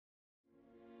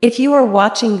If you are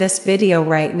watching this video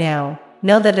right now,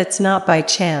 know that it's not by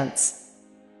chance.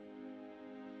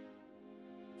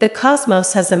 The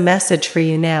cosmos has a message for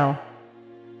you now.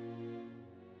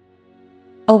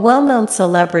 A well-known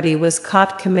celebrity was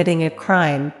caught committing a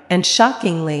crime, and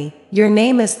shockingly, your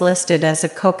name is listed as a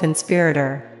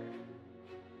co-conspirator.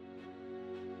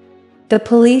 The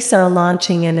police are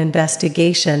launching an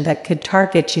investigation that could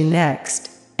target you next,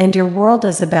 and your world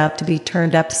is about to be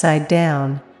turned upside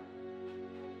down.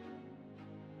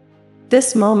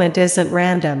 This moment isn't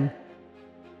random.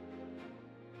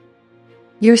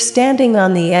 You're standing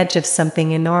on the edge of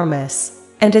something enormous,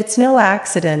 and it's no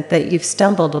accident that you've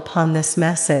stumbled upon this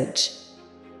message.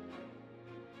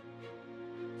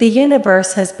 The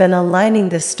universe has been aligning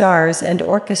the stars and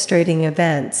orchestrating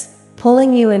events,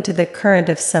 pulling you into the current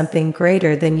of something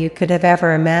greater than you could have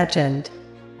ever imagined.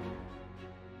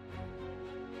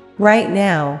 Right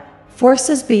now,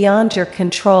 forces beyond your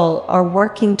control are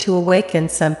working to awaken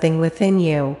something within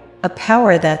you, a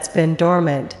power that's been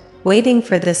dormant, waiting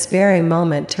for this very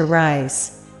moment to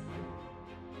rise.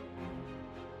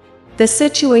 The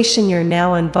situation you're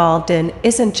now involved in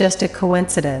isn't just a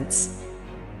coincidence.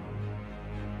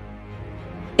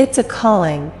 It's a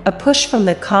calling, a push from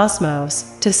the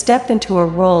cosmos to step into a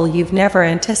role you've never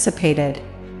anticipated.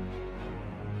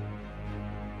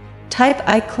 Type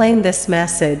 "I claim this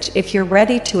message" if you're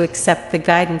ready to accept the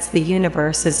guidance the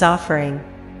universe is offering.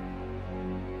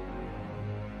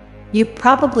 You've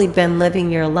probably been living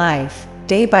your life,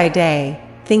 day by day,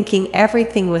 thinking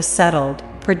everything was settled,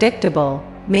 predictable,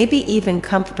 maybe even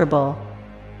comfortable.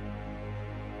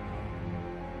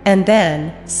 And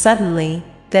then, suddenly,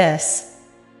 this.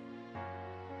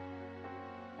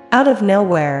 Out of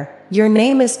nowhere, your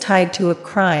name is tied to a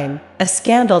crime, a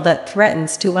scandal that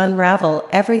threatens to unravel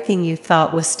everything you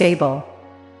thought was stable.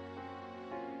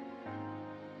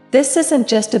 This isn't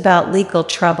just about legal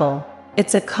trouble,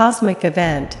 it's a cosmic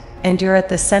event, and you're at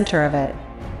the center of it.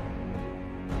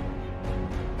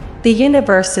 The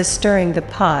universe is stirring the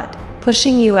pot,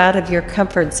 pushing you out of your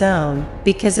comfort zone,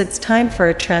 because it's time for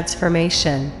a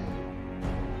transformation.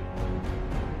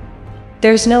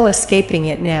 There's no escaping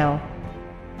it now.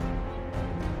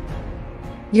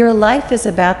 Your life is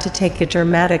about to take a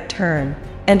dramatic turn,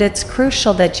 and it's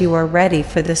crucial that you are ready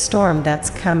for the storm that's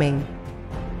coming.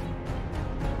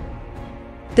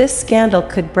 This scandal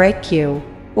could break you,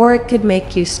 or it could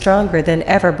make you stronger than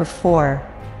ever before.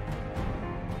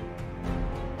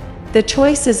 The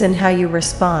choice is in how you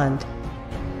respond.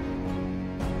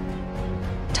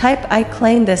 Type "I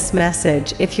claim this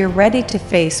message" if you're ready to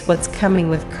face what's coming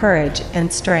with courage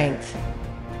and strength.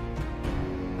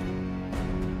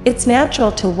 It's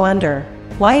natural to wonder,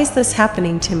 why is this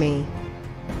happening to me?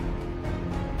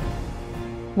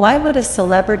 Why would a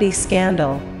celebrity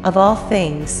scandal, of all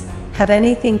things, have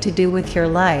anything to do with your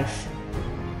life?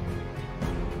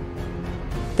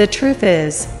 The truth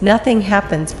is, nothing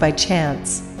happens by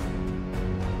chance.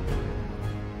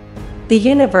 The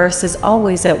universe is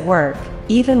always at work,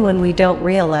 even when we don't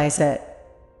realize it.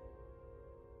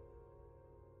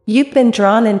 You've been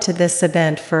drawn into this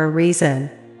event for a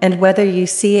reason. And whether you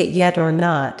see it yet or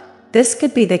not, this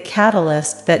could be the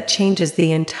catalyst that changes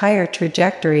the entire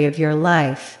trajectory of your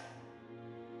life.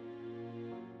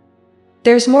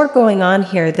 There's more going on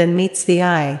here than meets the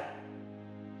eye.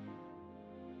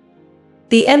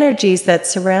 The energies that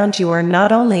surround you are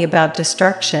not only about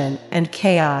destruction and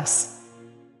chaos.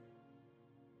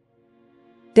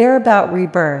 They're about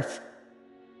rebirth.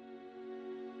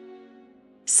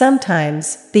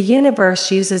 Sometimes, the universe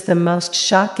uses the most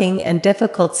shocking and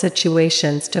difficult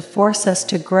situations to force us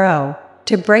to grow,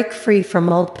 to break free from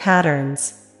old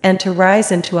patterns, and to rise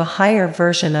into a higher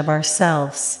version of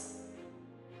ourselves.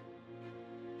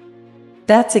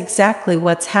 That's exactly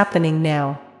what's happening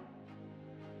now.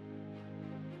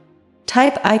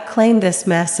 Type "I claim this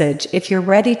message" if you're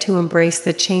ready to embrace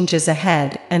the changes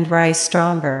ahead and rise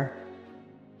stronger.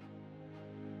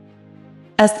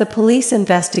 As the police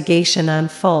investigation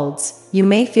unfolds, you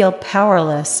may feel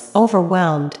powerless,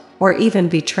 overwhelmed, or even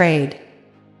betrayed.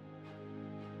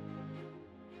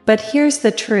 But here's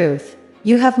the truth: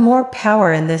 you have more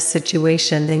power in this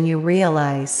situation than you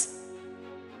realize.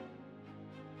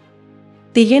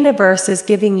 The universe is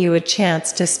giving you a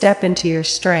chance to step into your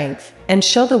strength and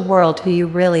show the world who you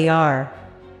really are.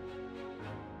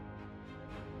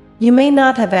 You may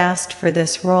not have asked for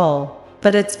this role,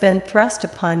 but it's been thrust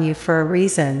upon you for a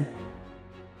reason.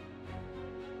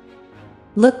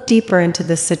 Look deeper into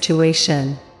the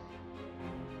situation.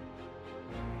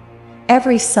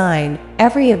 Every sign,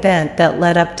 every event that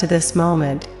led up to this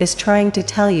moment is trying to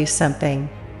tell you something.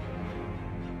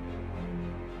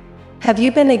 Have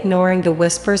you been ignoring the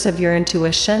whispers of your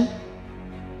intuition?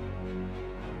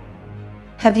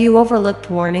 Have you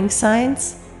overlooked warning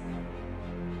signs?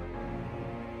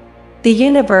 The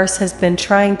universe has been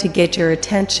trying to get your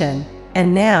attention,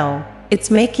 and now,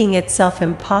 it's making itself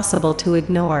impossible to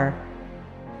ignore.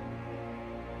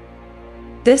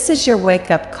 This is your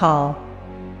wake-up call.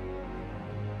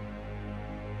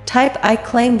 Type "I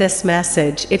claim this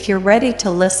message" if you're ready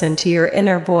to listen to your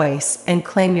inner voice and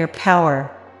claim your power.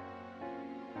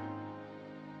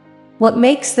 What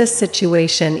makes this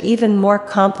situation even more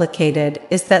complicated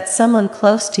is that someone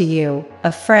close to you,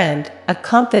 a friend, a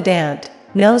confidant,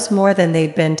 knows more than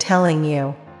they've been telling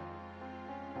you.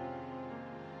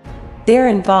 They're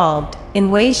involved in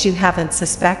ways you haven't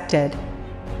suspected.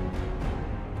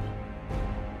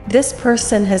 This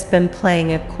person has been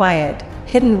playing a quiet,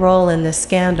 hidden role in the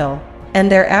scandal,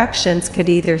 and their actions could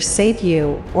either save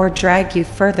you or drag you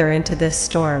further into this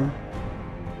storm.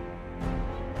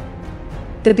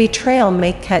 The betrayal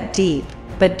may cut deep,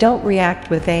 but don't react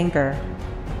with anger.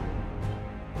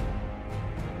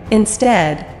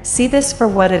 Instead, see this for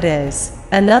what it is,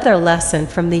 another lesson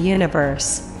from the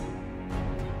universe.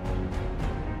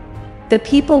 The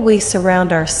people we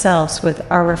surround ourselves with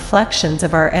are reflections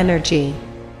of our energy.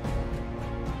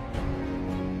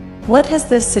 What has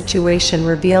this situation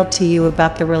revealed to you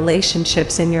about the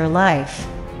relationships in your life?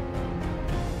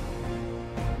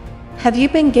 Have you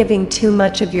been giving too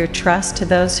much of your trust to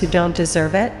those who don't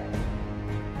deserve it?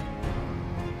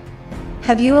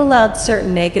 Have you allowed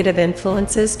certain negative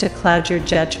influences to cloud your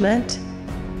judgment?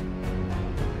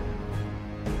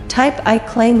 Type "I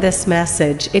claim this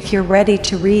message" if you're ready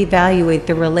to reevaluate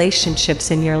the relationships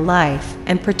in your life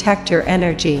and protect your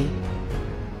energy.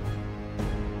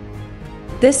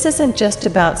 This isn't just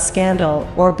about scandal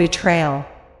or betrayal.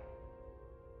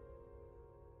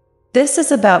 This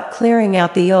is about clearing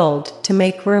out the old to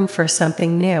make room for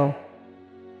something new.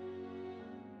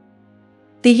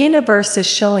 The universe is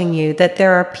showing you that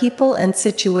there are people and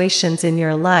situations in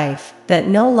your life that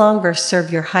no longer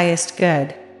serve your highest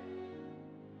good.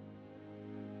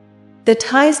 The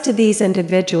ties to these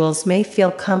individuals may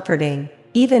feel comforting,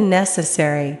 even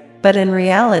necessary, but in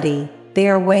reality, they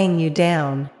are weighing you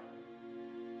down.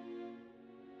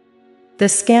 The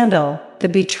scandal, the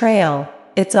betrayal,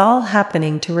 it's all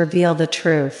happening to reveal the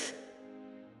truth.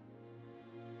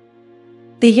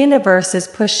 The universe is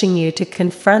pushing you to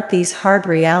confront these hard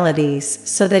realities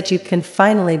so that you can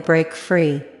finally break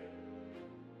free.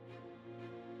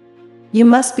 You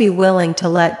must be willing to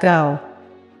let go.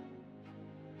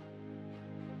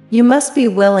 You must be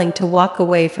willing to walk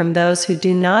away from those who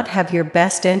do not have your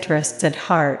best interests at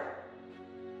heart.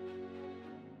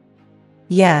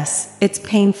 Yes, it's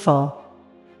painful.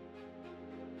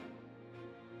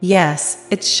 Yes,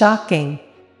 it's shocking.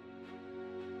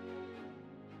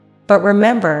 But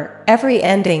remember, every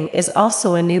ending is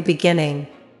also a new beginning.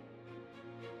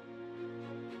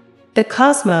 The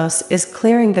cosmos is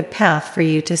clearing the path for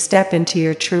you to step into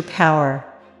your true power.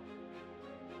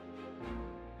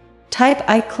 Type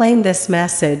 "I claim this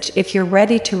message" if you're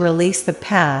ready to release the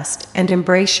past and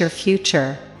embrace your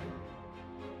future.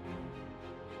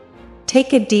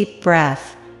 Take a deep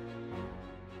breath.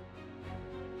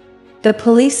 The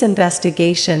police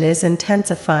investigation is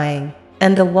intensifying,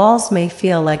 and the walls may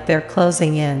feel like they're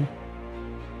closing in.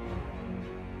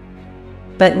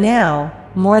 But now,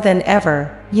 more than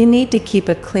ever, you need to keep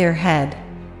a clear head.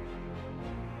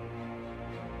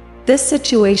 This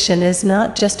situation is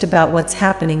not just about what's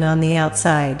happening on the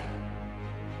outside.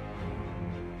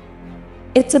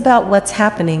 It's about what's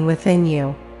happening within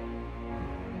you.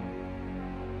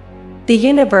 The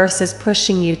universe is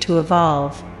pushing you to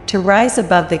evolve, to rise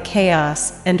above the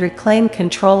chaos and reclaim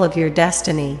control of your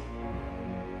destiny.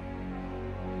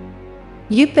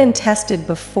 You've been tested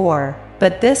before,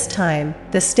 but this time,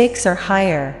 the stakes are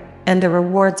higher, and the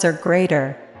rewards are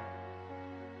greater.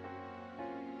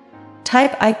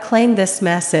 Type "I claim this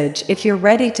message" if you're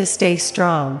ready to stay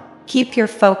strong, keep your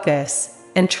focus,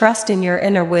 and trust in your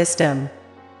inner wisdom.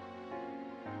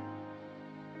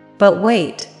 But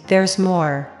wait, there's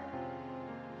more.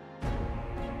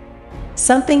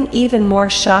 Something even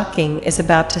more shocking is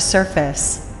about to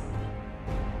surface.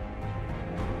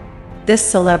 This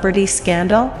celebrity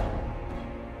scandal?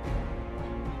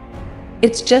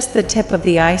 It's just the tip of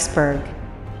the iceberg.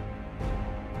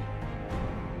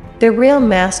 The real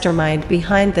mastermind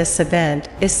behind this event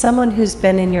is someone who's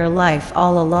been in your life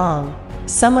all along,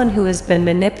 someone who has been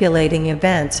manipulating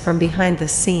events from behind the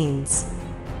scenes.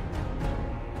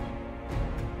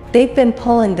 They've been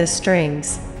pulling the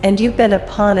strings, and you've been a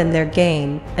pawn in their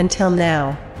game until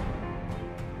now.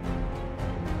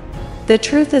 The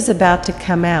truth is about to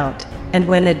come out, and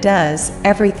when it does,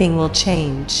 everything will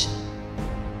change.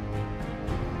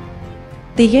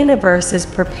 The universe is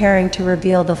preparing to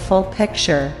reveal the full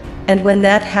picture, and when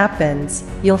that happens,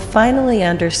 you'll finally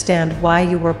understand why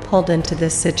you were pulled into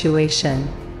this situation.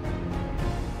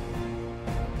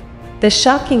 The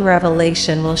shocking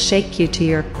revelation will shake you to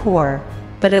your core,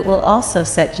 but it will also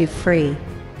set you free.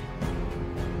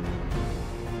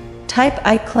 Type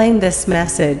 "I claim this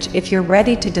message" if you're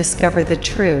ready to discover the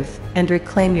truth and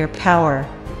reclaim your power.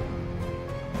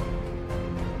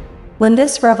 When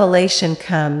this revelation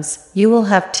comes, you will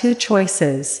have two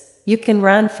choices. You can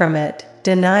run from it,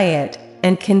 deny it,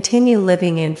 and continue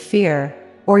living in fear,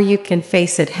 or you can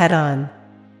face it head-on.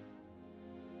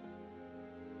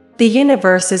 The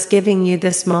universe is giving you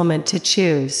this moment to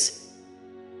choose.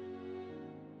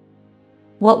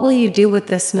 What will you do with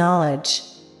this knowledge?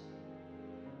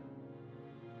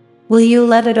 Will you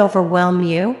let it overwhelm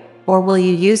you, or will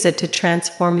you use it to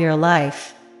transform your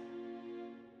life?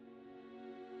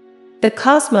 The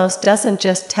cosmos doesn't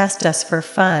just test us for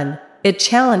fun, it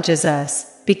challenges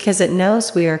us, because it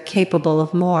knows we are capable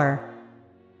of more.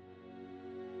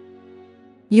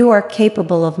 You are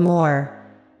capable of more.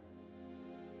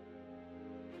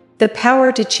 The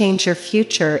power to change your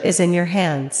future is in your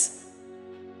hands.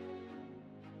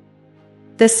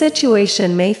 The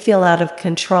situation may feel out of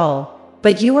control,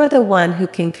 but you are the one who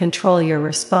can control your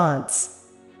response.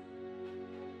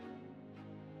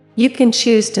 You can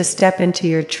choose to step into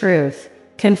your truth,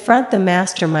 confront the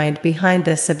mastermind behind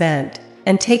this event,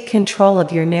 and take control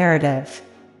of your narrative.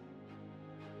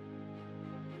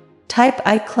 Type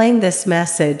 "I claim this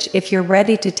message" if you're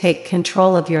ready to take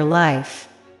control of your life.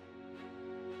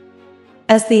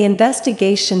 As the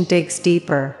investigation digs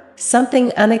deeper,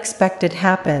 something unexpected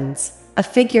happens. A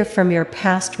figure from your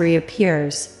past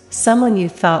reappears, someone you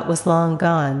thought was long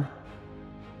gone.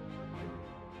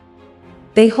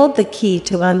 They hold the key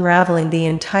to unraveling the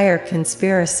entire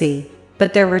conspiracy,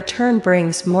 but their return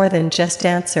brings more than just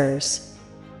answers.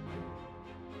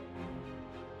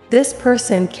 This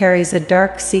person carries a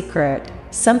dark secret,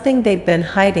 something they've been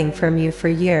hiding from you for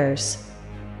years.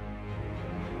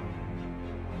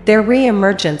 Their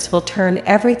re-emergence will turn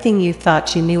everything you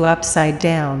thought you knew upside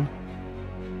down.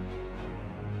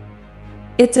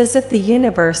 It's as if the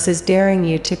universe is daring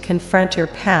you to confront your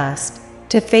past,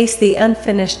 to face the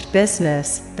unfinished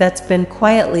business that's been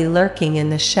quietly lurking in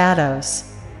the shadows.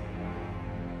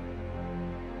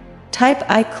 Type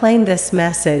 "I claim this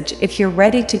message" if you're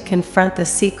ready to confront the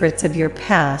secrets of your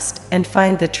past and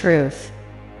find the truth.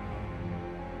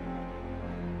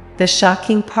 The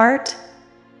shocking part?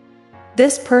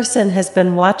 This person has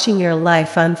been watching your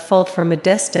life unfold from a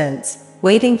distance,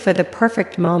 waiting for the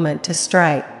perfect moment to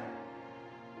strike.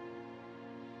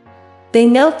 They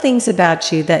know things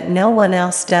about you that no one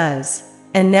else does,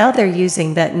 and now they're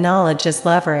using that knowledge as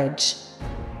leverage.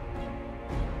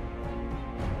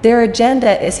 Their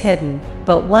agenda is hidden,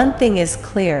 but one thing is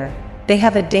clear: they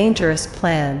have a dangerous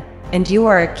plan, and you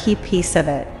are a key piece of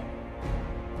it.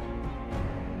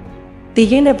 The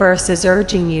universe is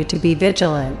urging you to be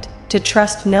vigilant, to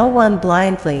trust no one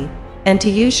blindly, and to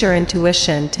use your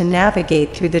intuition to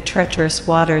navigate through the treacherous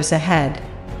waters ahead.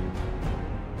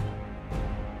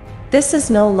 This is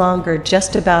no longer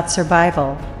just about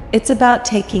survival, it's about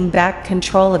taking back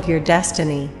control of your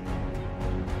destiny.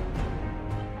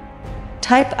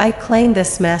 Type "I claim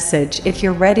this message" if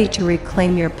you're ready to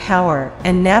reclaim your power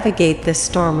and navigate this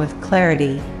storm with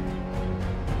clarity.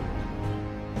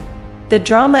 The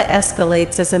drama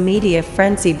escalates as a media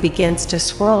frenzy begins to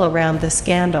swirl around the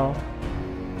scandal.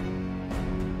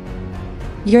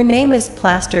 Your name is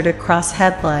plastered across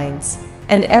headlines,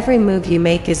 and every move you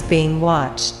make is being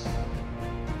watched.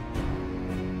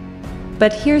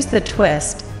 But here's the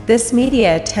twist: this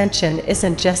media attention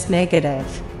isn't just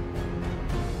negative.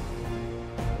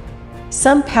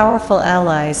 Some powerful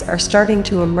allies are starting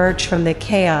to emerge from the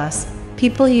chaos,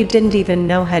 people you didn't even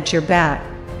know had your back.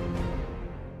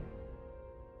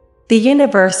 The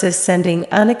universe is sending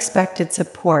unexpected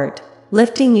support,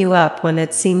 lifting you up when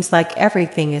it seems like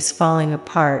everything is falling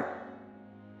apart.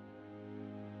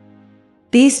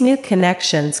 These new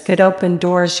connections could open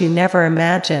doors you never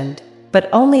imagined, but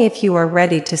only if you are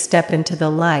ready to step into the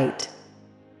light.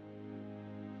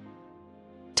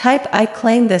 Type "I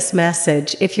claim this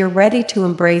message" if you're ready to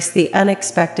embrace the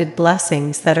unexpected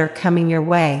blessings that are coming your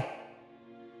way.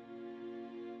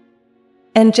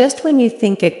 And just when you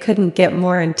think it couldn't get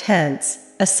more intense,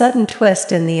 a sudden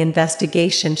twist in the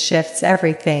investigation shifts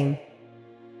everything.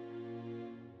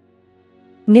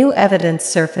 New evidence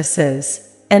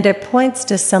surfaces, and it points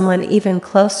to someone even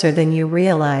closer than you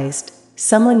realized,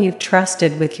 someone you've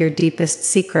trusted with your deepest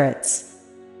secrets.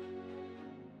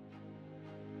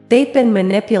 They've been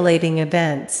manipulating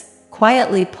events,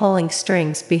 quietly pulling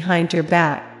strings behind your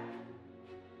back.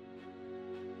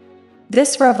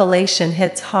 This revelation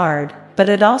hits hard, but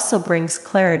it also brings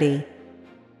clarity.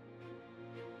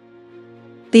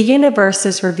 The universe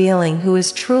is revealing who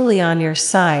is truly on your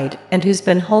side and who's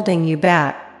been holding you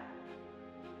back.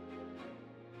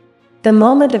 The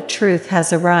moment of truth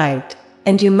has arrived,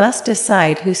 and you must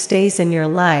decide who stays in your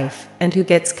life and who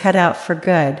gets cut out for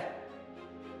good.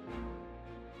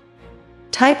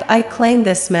 Type "I claim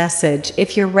this message"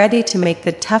 if you're ready to make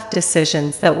the tough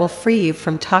decisions that will free you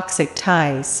from toxic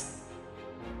ties.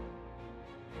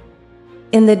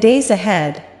 In the days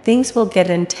ahead, things will get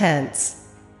intense.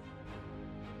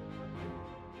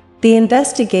 The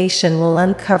investigation will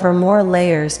uncover more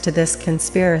layers to this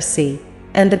conspiracy,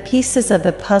 and the pieces of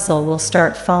the puzzle will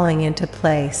start falling into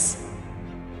place.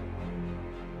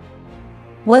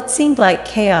 What seemed like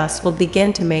chaos will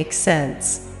begin to make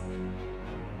sense.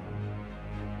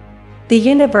 The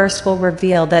universe will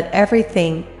reveal that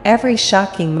everything, every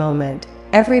shocking moment,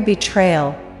 every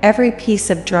betrayal, every piece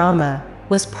of drama,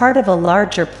 was part of a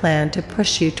larger plan to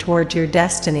push you toward your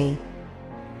destiny.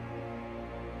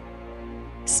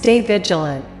 Stay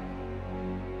vigilant.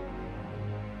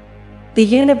 The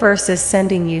universe is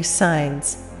sending you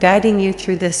signs, guiding you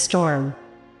through this storm.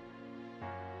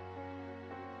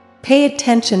 Pay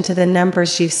attention to the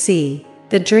numbers you see,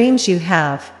 the dreams you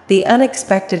have, the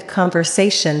unexpected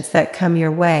conversations that come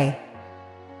your way.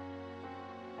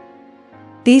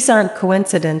 These aren't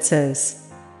coincidences.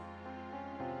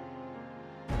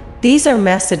 These are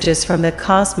messages from the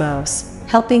cosmos,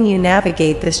 helping you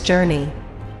navigate this journey.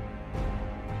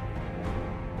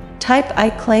 Type "I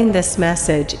claim this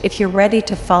message" if you're ready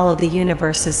to follow the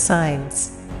universe's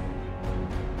signs.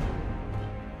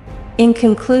 In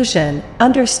conclusion,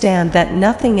 understand that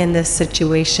nothing in this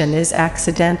situation is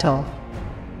accidental.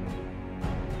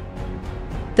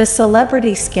 The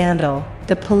celebrity scandal,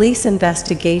 the police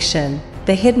investigation,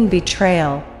 the hidden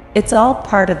betrayal, it's all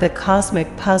part of the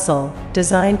cosmic puzzle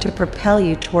designed to propel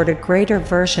you toward a greater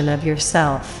version of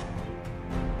yourself.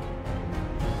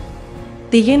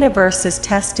 The universe is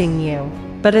testing you,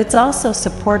 but it's also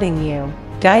supporting you,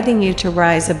 guiding you to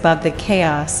rise above the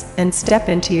chaos and step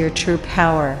into your true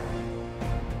power.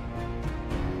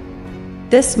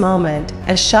 This moment,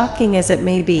 as shocking as it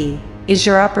may be, is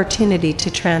your opportunity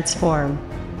to transform.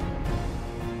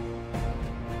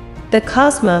 The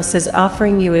cosmos is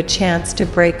offering you a chance to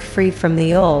break free from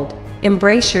the old,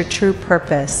 embrace your true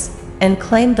purpose, and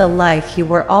claim the life you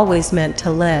were always meant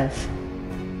to live.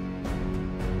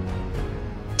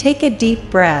 Take a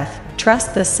deep breath,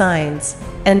 trust the signs,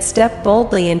 and step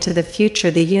boldly into the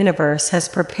future the universe has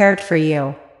prepared for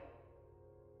you.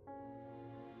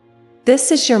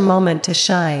 This is your moment to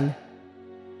shine.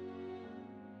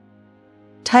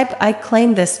 Type "I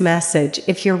claim this message"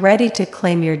 if you're ready to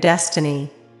claim your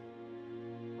destiny.